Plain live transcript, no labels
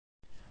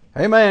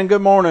Hey man,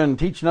 good morning.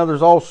 Teaching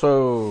Others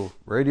Also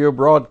radio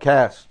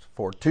broadcast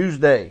for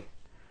Tuesday,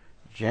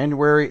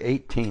 January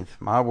 18th.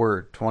 My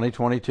word,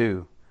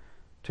 2022.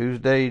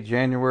 Tuesday,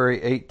 January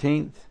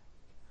 18th,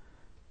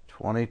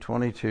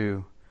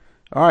 2022.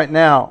 All right,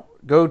 now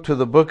go to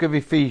the book of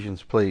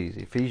Ephesians, please.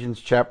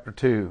 Ephesians chapter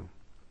 2.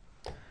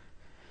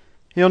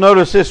 You'll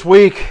notice this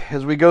week,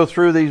 as we go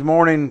through these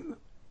morning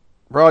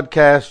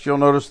broadcasts, you'll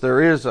notice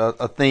there is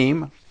a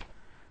theme.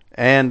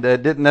 And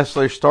didn't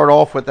necessarily start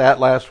off with that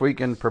last week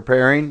in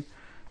preparing,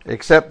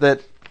 except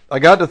that I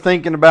got to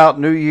thinking about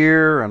New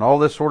Year and all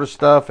this sort of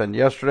stuff. And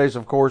yesterday's,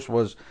 of course,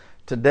 was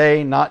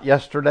today, not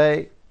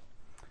yesterday.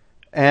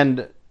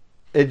 And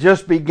it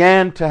just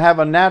began to have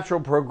a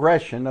natural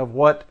progression of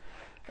what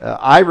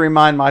I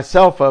remind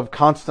myself of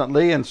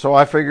constantly. And so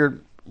I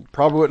figured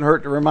probably wouldn't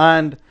hurt to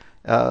remind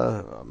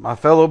my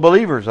fellow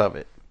believers of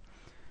it.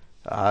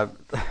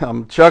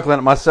 I'm chuckling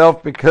at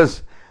myself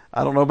because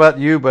I don't know about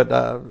you, but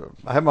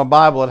I have my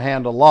Bible at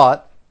hand a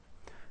lot.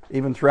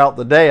 Even throughout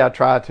the day I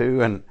try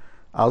to. And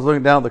I was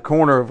looking down the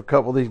corner of a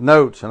couple of these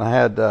notes, and I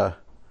had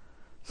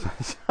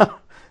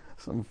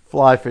some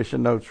fly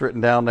fishing notes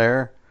written down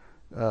there.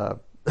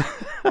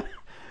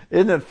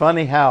 Isn't it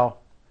funny how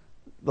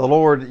the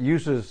Lord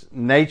uses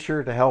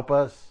nature to help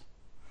us?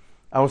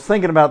 I was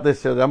thinking about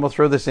this. I'm going to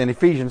throw this in.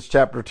 Ephesians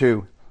chapter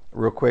 2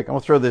 real quick. I'm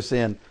going to throw this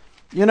in.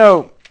 You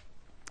know,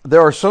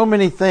 there are so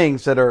many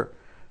things that are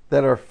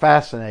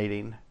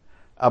fascinating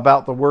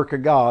about the work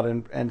of God.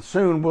 And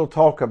soon we'll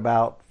talk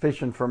about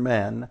fishing for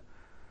men.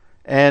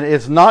 And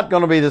it's not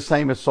going to be the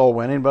same as soul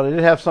winning, but I did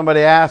have somebody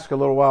ask a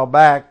little while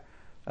back,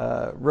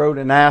 wrote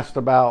and asked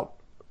about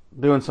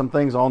doing some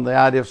things on the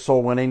idea of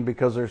soul winning,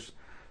 because there's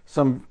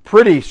some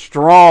pretty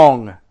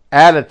strong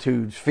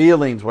attitudes,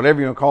 feelings, whatever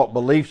you want to call it,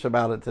 beliefs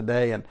about it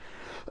today. And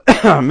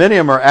many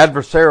of them are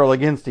adversarial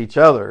against each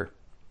other.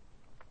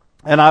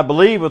 And I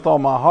believe with all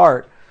my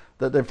heart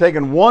that they've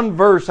taken one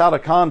verse out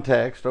of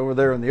context over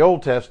there in the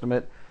Old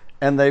Testament,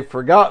 and they've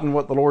forgotten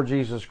what the Lord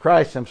Jesus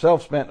Christ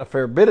himself spent a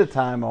fair bit of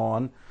time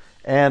on,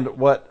 and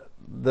what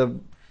the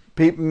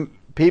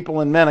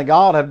people and men of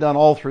God have done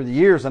all through the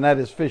years, and that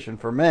is fishing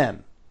for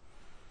men.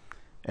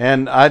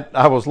 And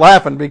I was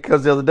laughing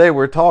because the other day we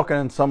were talking,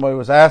 and somebody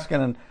was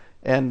asking,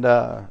 and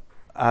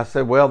I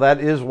said, well,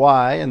 that is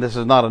why, and this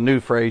is not a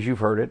new phrase, you've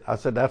heard it. I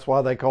said, that's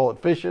why they call it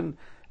fishing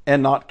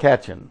and not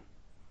catching.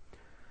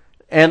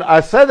 And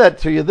I said that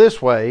to you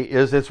this way,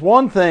 is it's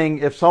one thing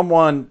if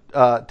someone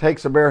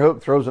takes a bare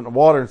hook, throws it in the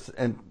water,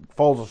 and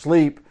falls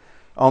asleep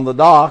on the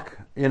dock,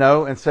 you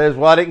know, and says,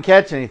 well, I didn't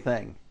catch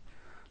anything.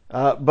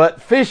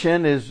 But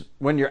fishing is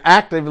when you're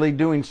actively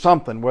doing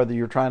something, whether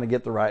you're trying to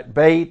get the right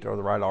bait or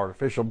the right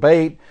artificial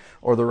bait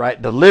or the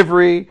right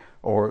delivery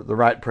or the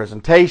right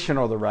presentation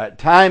or the right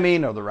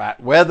timing or the right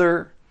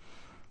weather.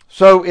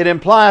 So it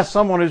implies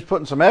someone who's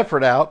putting some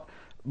effort out,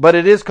 but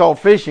it is called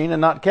fishing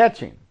and not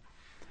catching.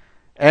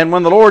 And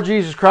when the Lord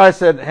Jesus Christ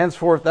said,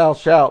 henceforth thou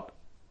shalt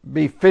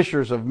be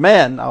fishers of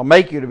men, I'll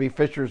make you to be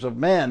fishers of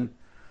men,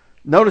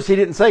 notice he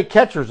didn't say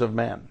catchers of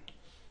men.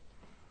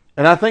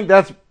 And I think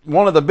that's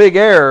one of the big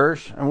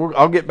errors, and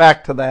I'll get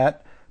back to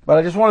that, but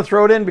I just want to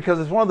throw it in because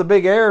it's one of the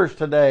big errors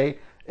today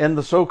in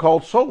the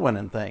so-called soul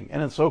winning thing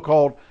and in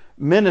so-called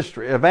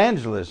ministry,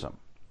 evangelism.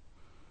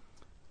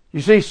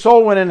 You see,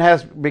 soul winning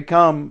has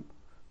become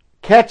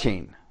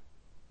catching,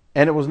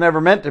 and it was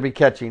never meant to be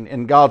catching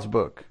in God's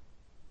book.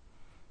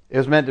 It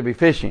was meant to be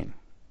fishing.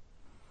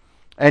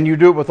 And you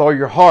do it with all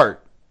your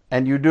heart.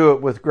 And you do it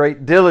with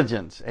great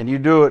diligence. And you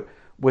do it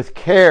with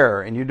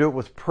care. And you do it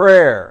with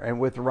prayer.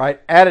 And with the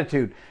right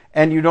attitude.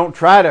 And you don't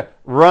try to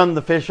run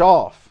the fish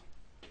off,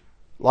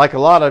 like a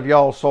lot of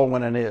y'all soul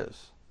winning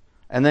is.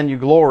 And then you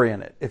glory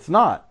in it. It's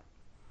not.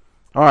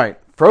 All right.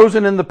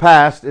 Frozen in the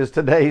past is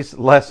today's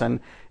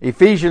lesson.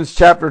 Ephesians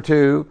chapter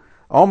 2.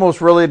 Almost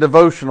really a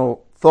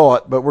devotional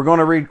thought. But we're going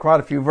to read quite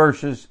a few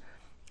verses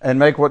and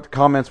make what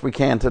comments we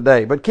can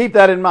today. But keep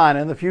that in mind.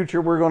 In the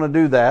future, we're going to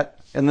do that.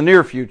 In the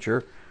near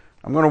future,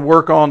 I'm going to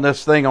work on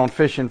this thing on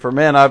fishing for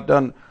men. I've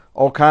done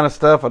all kind of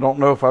stuff. I don't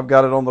know if I've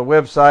got it on the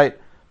website.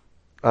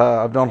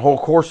 I've done whole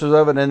courses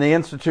of it in the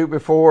Institute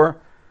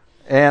before.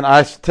 And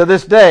to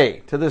this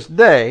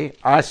day,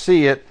 I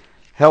see it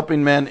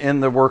helping men in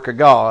the work of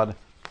God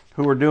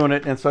who are doing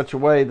it in such a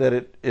way that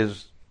it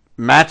is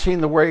matching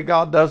the way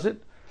God does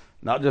it.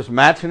 Not just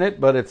matching it,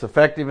 but it's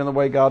effective in the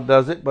way God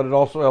does it, but it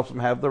also helps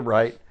them have the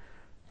right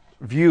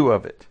view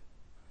of it.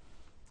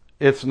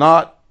 It's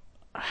not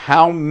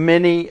how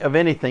many of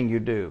anything you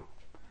do,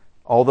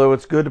 although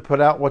it's good to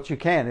put out what you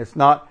can. It's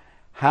not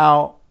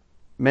how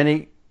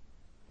many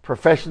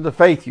professions of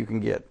faith you can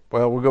get.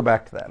 Well, we'll go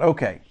back to that.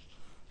 Okay.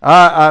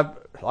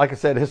 Like I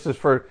said, this is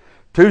for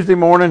Tuesday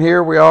morning.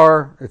 Here we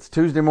are. It's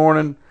Tuesday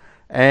morning,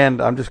 and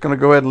I'm just going to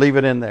go ahead and leave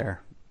it in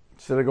there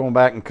instead of going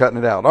back and cutting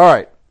it out. All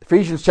right.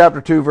 Ephesians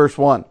chapter 2, verse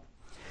 1.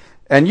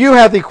 And you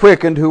hath he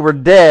quickened who were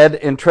dead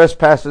in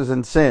trespasses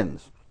and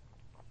sins.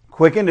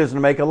 Quickened is to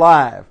make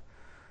alive.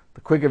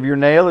 The quick of your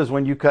nail is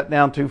when you cut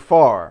down too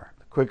far.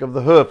 The quick of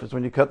the hoof is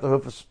when you cut the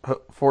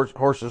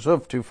horse's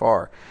hoof too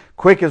far.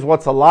 Quick is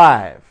what's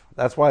alive.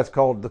 That's why it's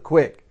called the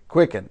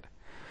quickened.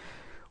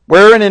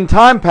 Wherein in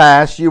time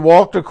past you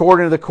walked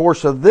according to the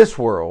course of this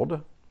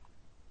world,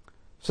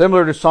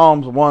 similar to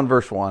Psalms 1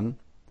 verse 1,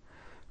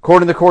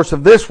 according to the course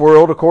of this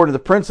world, according to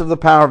the prince of the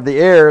power of the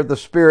air, the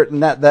spirit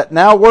that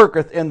now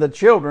worketh in the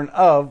children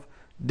of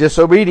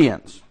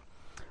disobedience,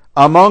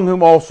 among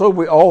whom also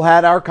we all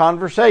had our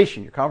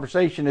conversation. Your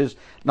conversation is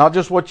not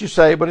just what you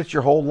say, but it's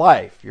your whole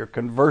life, your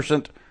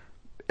conversant,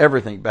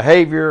 everything,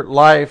 behavior,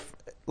 life,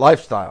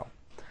 lifestyle.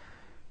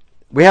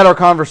 We had our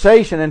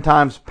conversation in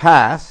times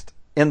past,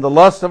 in the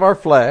lust of our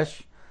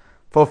flesh,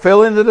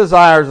 fulfilling the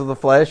desires of the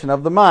flesh and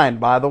of the mind.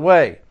 By the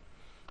way,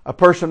 a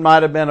person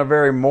might have been a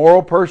very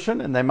moral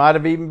person, and they might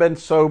have even been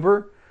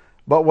sober,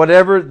 but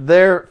whatever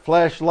their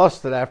flesh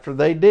lusted after,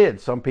 they did.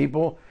 Some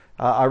people,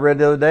 I read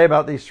the other day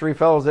about these 3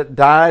 fellows that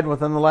died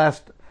within the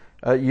last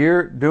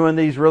year doing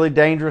these really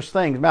dangerous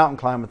things, mountain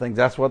climbing things.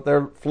 That's what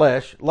their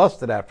flesh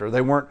lusted after.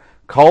 They weren't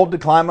called to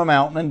climb a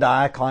mountain and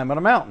die climbing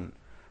a mountain.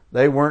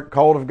 They weren't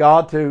called of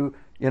God to,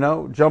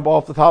 jump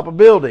off the top of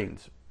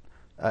buildings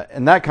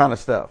and that kind of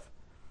stuff.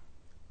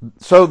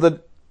 So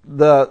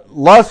the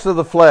lust of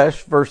the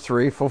flesh, verse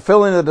 3,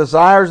 fulfilling the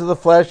desires of the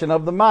flesh and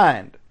of the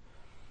mind.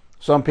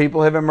 Some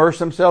people have immersed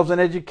themselves in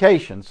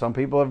education. Some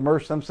people have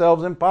immersed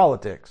themselves in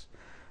politics.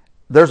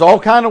 There's all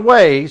kind of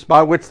ways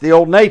by which the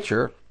old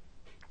nature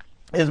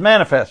is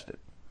manifested.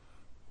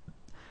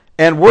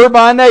 And we're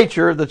by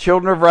nature the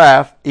children of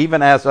wrath,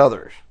 even as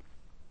others.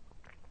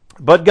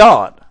 But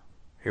God,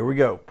 here we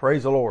go,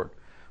 praise the Lord.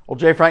 Old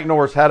J. Frank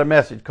Norris had a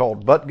message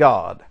called, But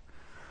God.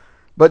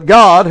 But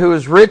God, who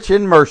is rich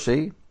in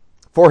mercy,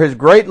 for his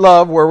great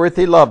love wherewith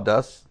he loved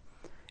us,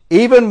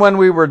 even when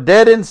we were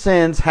dead in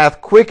sins, hath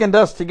quickened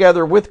us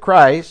together with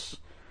Christ,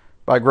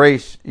 by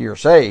grace you're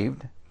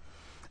saved,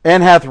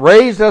 and hath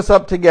raised us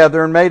up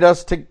together and made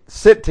us to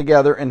sit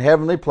together in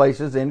heavenly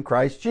places in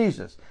Christ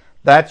Jesus.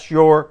 That's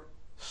your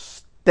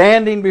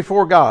standing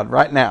before God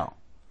right now.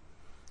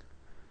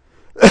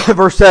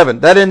 Verse 7,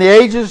 that in the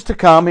ages to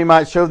come he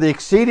might show the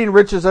exceeding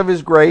riches of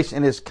his grace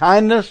and his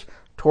kindness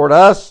toward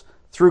us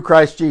through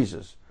Christ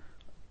Jesus.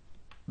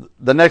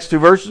 The next 2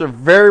 verses are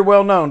very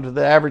well known to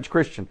the average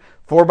Christian.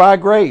 For by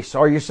grace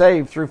are you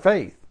saved through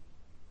faith,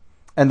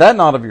 and that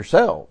not of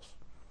yourselves.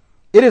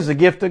 It is a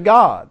gift of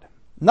God,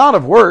 not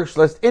of works,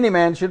 lest any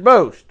man should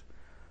boast.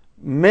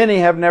 Many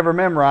have never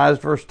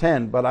memorized verse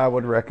 10, but I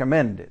would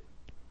recommend it.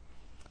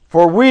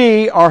 For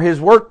we are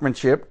his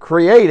workmanship,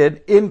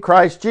 created in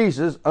Christ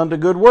Jesus unto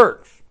good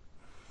works,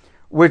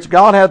 which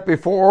God hath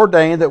before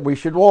ordained that we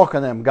should walk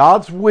in them.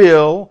 God's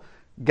will,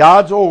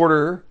 God's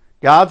order,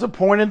 God's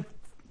appointed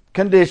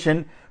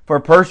condition for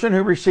a person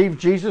who receives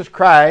Jesus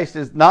Christ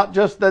is not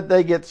just that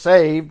they get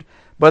saved,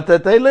 but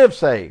that they live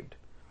saved,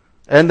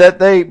 and that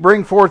they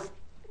bring forth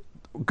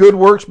good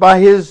works by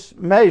his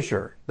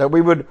measure, that we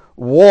would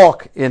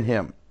walk in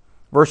him.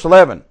 Verse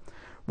 11,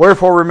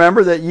 wherefore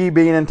remember that ye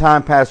being in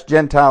time past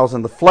Gentiles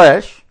in the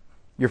flesh,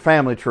 your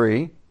family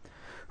tree,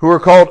 who are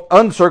called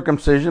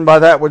uncircumcision by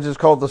that which is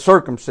called the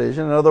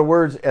circumcision. In other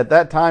words, at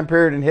that time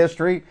period in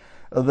history,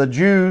 the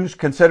Jews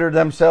considered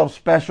themselves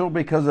special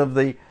because of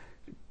the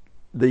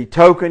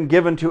token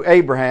given to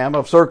Abraham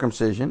of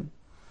circumcision.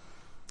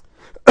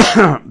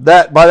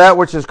 That by that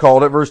which is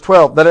called it, verse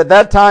 12, that at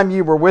that time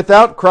ye were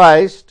without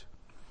Christ,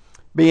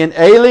 being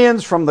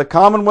aliens from the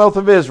commonwealth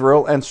of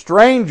Israel and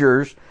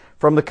strangers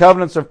from the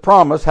covenants of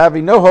promise,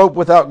 having no hope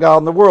without God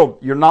in the world.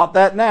 You're not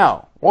that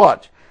now.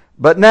 Watch.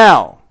 But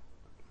now,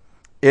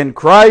 in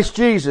Christ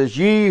Jesus,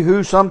 ye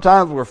who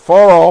sometimes were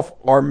far off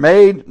are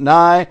made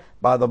nigh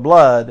by the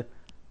blood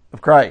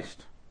of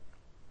Christ.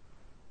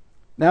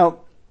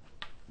 Now,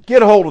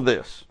 get a hold of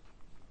this.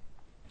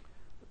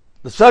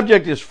 The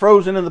subject is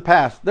frozen in the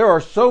past. There are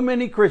so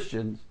many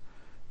Christians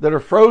that are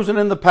frozen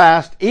in the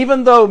past,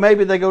 even though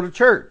maybe they go to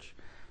church,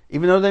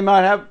 even though they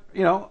might have,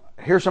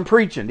 hear some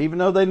preaching, even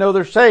though they know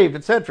they're saved,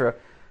 etc.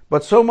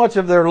 But so much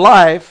of their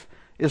life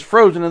is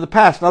frozen in the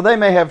past. Now, they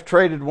may have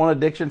traded one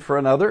addiction for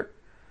another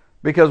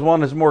because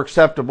one is more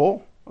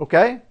acceptable,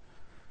 okay?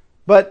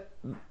 But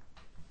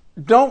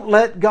don't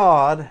let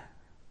God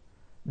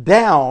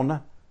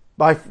down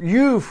by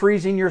you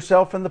freezing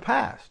yourself in the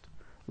past.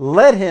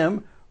 Let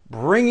him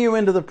bring you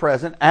into the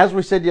present, as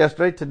we said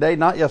yesterday, today,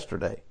 not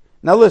yesterday.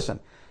 Now listen,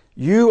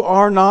 you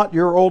are not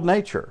your old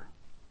nature,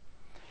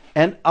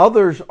 and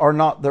others are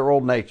not their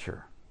old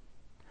nature.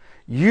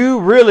 You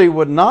really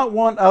would not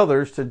want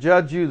others to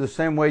judge you the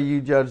same way you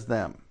judge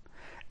them.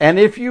 And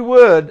if you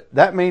would,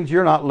 that means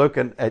you're not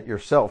looking at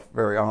yourself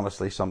very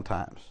honestly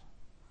sometimes.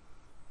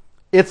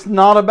 It's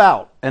not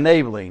about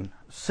enabling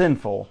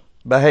sinful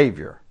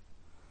behavior.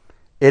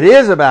 It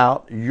is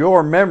about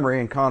your memory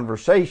and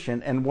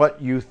conversation and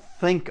what you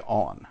think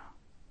on.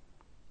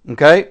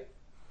 Okay?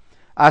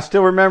 I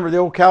still remember the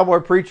old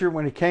cowboy preacher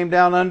when he came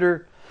down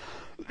under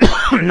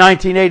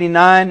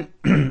 1989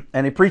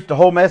 and he preached a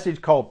whole message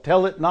called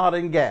Tell It Not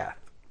in Gath.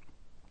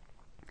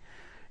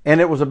 And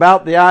it was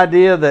about the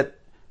idea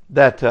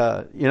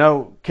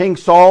that King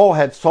Saul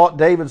had sought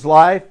David's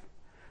life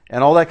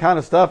and all that kind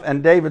of stuff,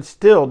 and David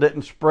still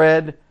didn't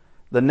spread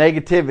the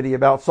negativity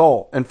about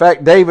Saul. In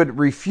fact, David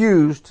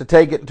refused to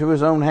take it into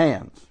his own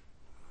hands.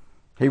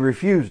 He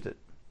refused it.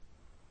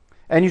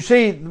 And you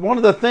see, one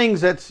of the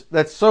things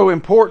that's so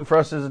important for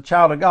us as a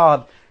child of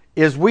God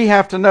is we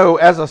have to know,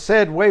 as I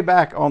said way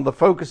back on the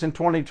Focus in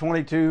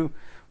 2022,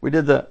 we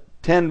did the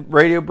 10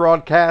 radio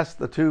broadcasts,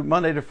 the 2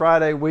 Monday to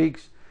Friday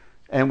weeks,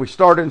 and we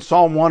started in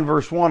Psalm 1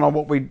 verse 1 on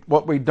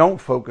what we don't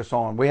focus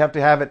on. We have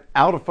to have it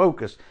out of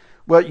focus.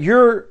 Well,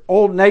 your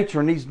old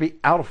nature needs to be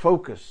out of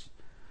focus.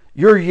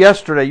 Your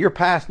yesterday, your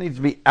past needs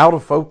to be out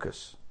of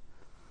focus.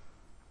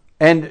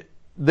 And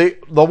the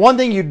one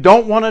thing you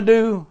don't want to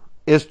do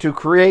is to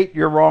create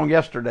your wrong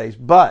yesterdays.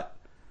 But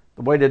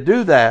the way to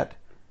do that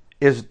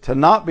is to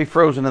not be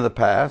frozen in the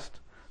past.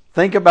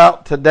 Think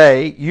about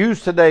today.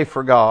 Use today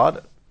for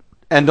God.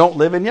 And don't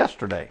live in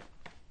yesterday.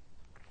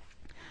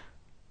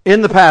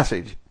 In the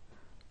passage,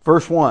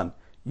 verse 1,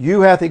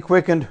 you hath he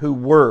quickened who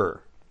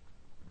were.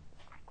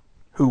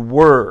 Who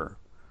were.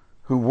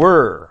 Who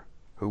were.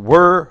 Who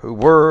were. Who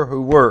were.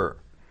 Who were.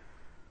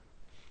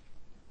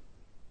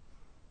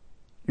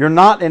 You're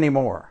not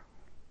anymore.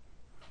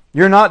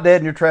 You're not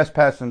dead in your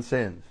trespasses and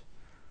sins.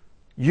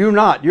 You're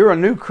not. You're a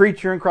new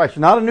creature in Christ.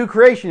 You're not a new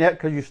creation yet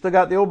because you still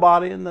got the old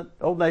body and the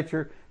old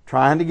nature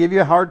trying to give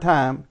you a hard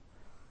time.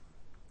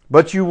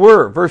 But you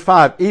were. Verse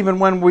 5, even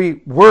when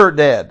we were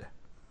dead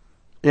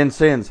in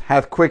sins,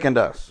 hath quickened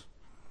us.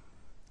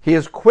 He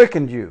has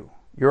quickened you.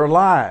 You're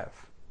alive.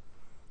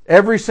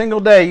 Every single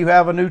day you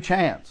have a new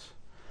chance.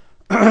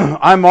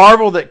 I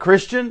marvel that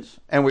Christians,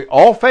 and we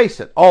all face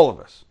it, all of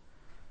us.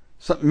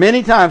 So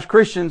many times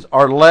Christians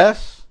are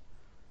less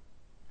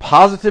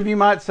positive, you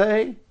might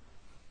say,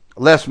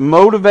 less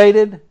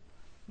motivated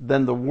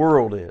than the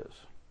world is.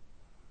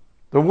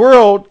 The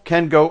world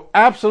can go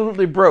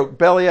absolutely broke,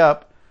 belly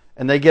up,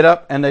 and they get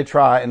up and they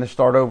try and they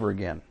start over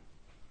again.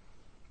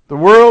 The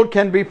world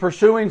can be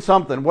pursuing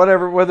something,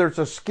 whether it's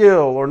a skill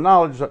or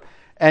knowledge,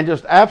 and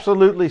just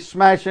absolutely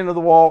smash into the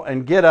wall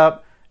and get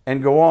up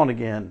and go on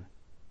again.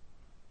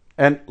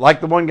 And like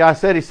the one guy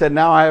said, he said,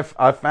 now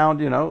I've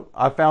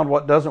found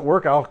what doesn't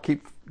work. I'll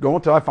keep going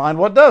until I find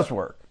what does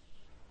work.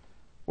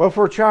 Well,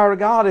 for a child of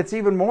God, it's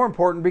even more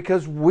important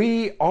because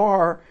we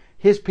are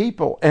his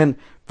people. And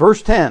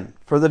verse 10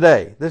 for the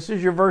day. This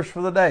is your verse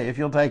for the day, if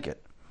you'll take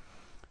it.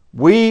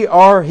 We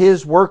are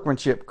his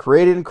workmanship,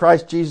 created in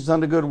Christ Jesus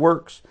unto good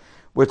works,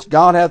 which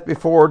God hath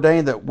before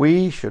ordained that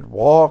we should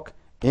walk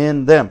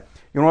in them.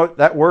 You know what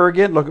that were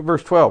again? Look at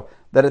verse 12.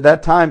 That at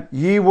that time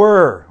ye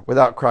were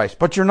without Christ,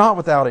 but you're not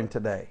without him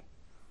today.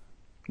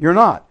 You're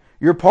not.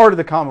 You're part of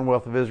the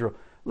commonwealth of Israel.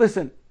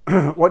 Listen,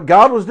 what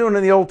God was doing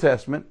in the Old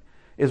Testament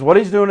is what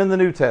he's doing in the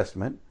New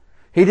Testament.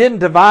 He didn't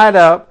divide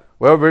up,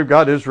 well, we've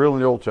got Israel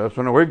in the Old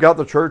Testament, and we've got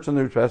the church in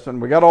the New Testament,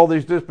 and we got all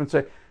these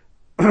dispensations.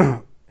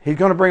 He's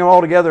going to bring them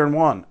all together in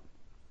one.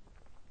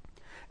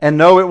 And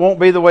no, it won't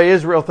be the way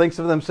Israel thinks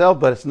of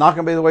themselves, but it's not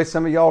going to be the way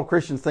some of y'all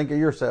Christians think of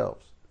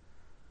yourselves.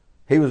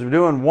 He was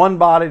doing one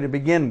body to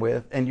begin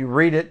with, and you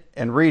read it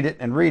and read it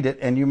and read it,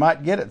 and you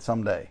might get it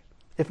someday.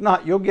 If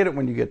not, you'll get it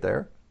when you get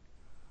there.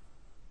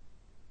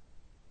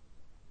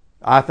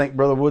 I think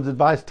Brother Wood's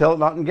advice, tell it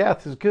not in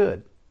Gath, is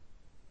good.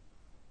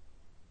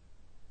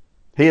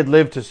 He had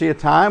lived to see a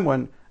time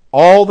when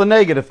all the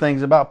negative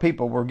things about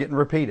people were getting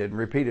repeated and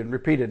repeated and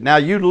repeated. Now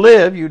you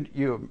live,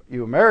 you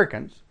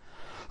Americans,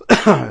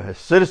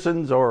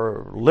 citizens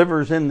or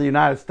livers in the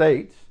United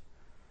States,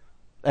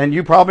 and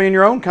you probably in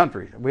your own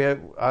country.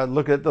 I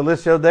look at the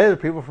list the other day, there are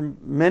people from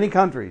many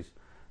countries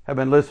have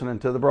been listening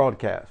to the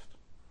broadcast.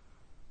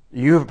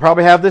 You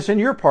probably have this in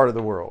your part of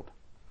the world.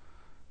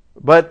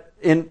 But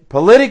in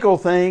political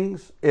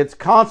things, it's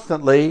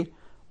constantly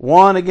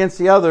one against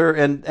the other,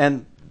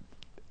 and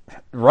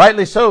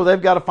rightly so,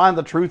 they've got to find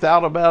the truth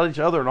out about each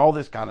other and all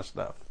this kind of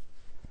stuff.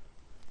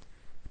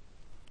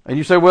 And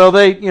you say, well,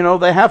 they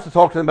have to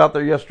talk to them about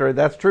their yesterday.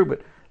 That's true,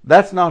 but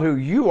that's not who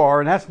you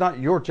are, and that's not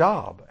your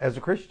job as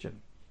a Christian.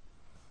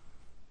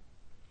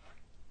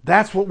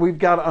 That's what we've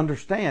got to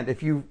understand.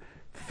 If you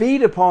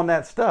feed upon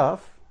that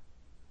stuff,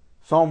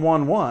 Psalm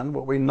 1:1,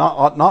 what we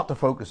ought not to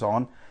focus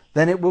on,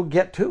 then it will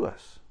get to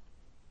us.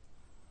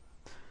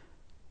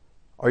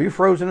 Are you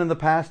frozen in the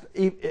past?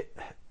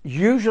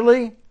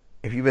 Usually,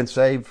 if you've been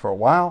saved for a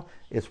while,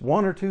 it's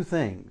one or two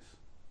things.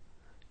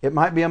 It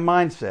might be a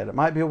mindset. It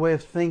might be a way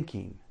of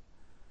thinking.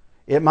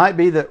 It might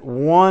be that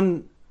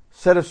one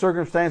set of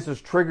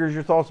circumstances triggers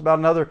your thoughts about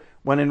another,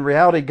 when in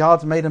reality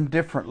God's made them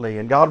differently,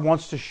 and God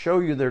wants to show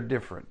you they're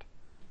different.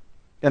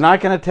 And I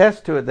can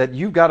attest to it that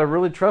you've got to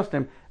really trust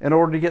him in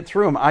order to get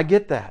through them. I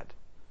get that.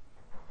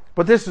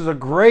 But this is a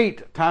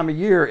great time of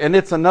year, and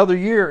it's another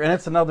year, and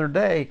it's another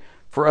day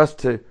for us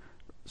to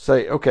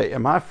say, okay,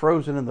 am I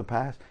frozen in the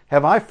past?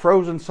 Have I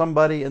frozen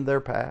somebody in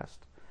their past?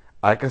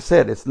 Like I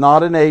said, it's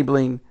not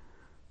enabling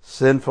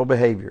sinful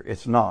behavior.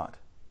 It's not.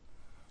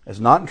 It's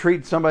not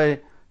treating somebody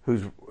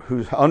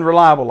who's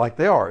unreliable like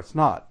they are. It's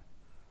not.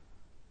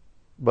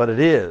 But it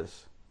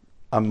is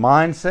a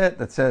mindset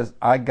that says,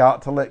 I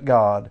got to let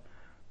God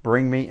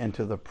bring me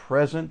into the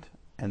present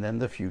and then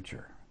the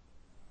future.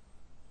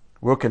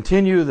 We'll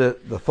continue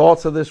the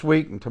thoughts of this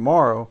week, and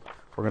tomorrow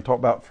we're going to talk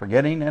about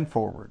forgetting and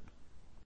forward.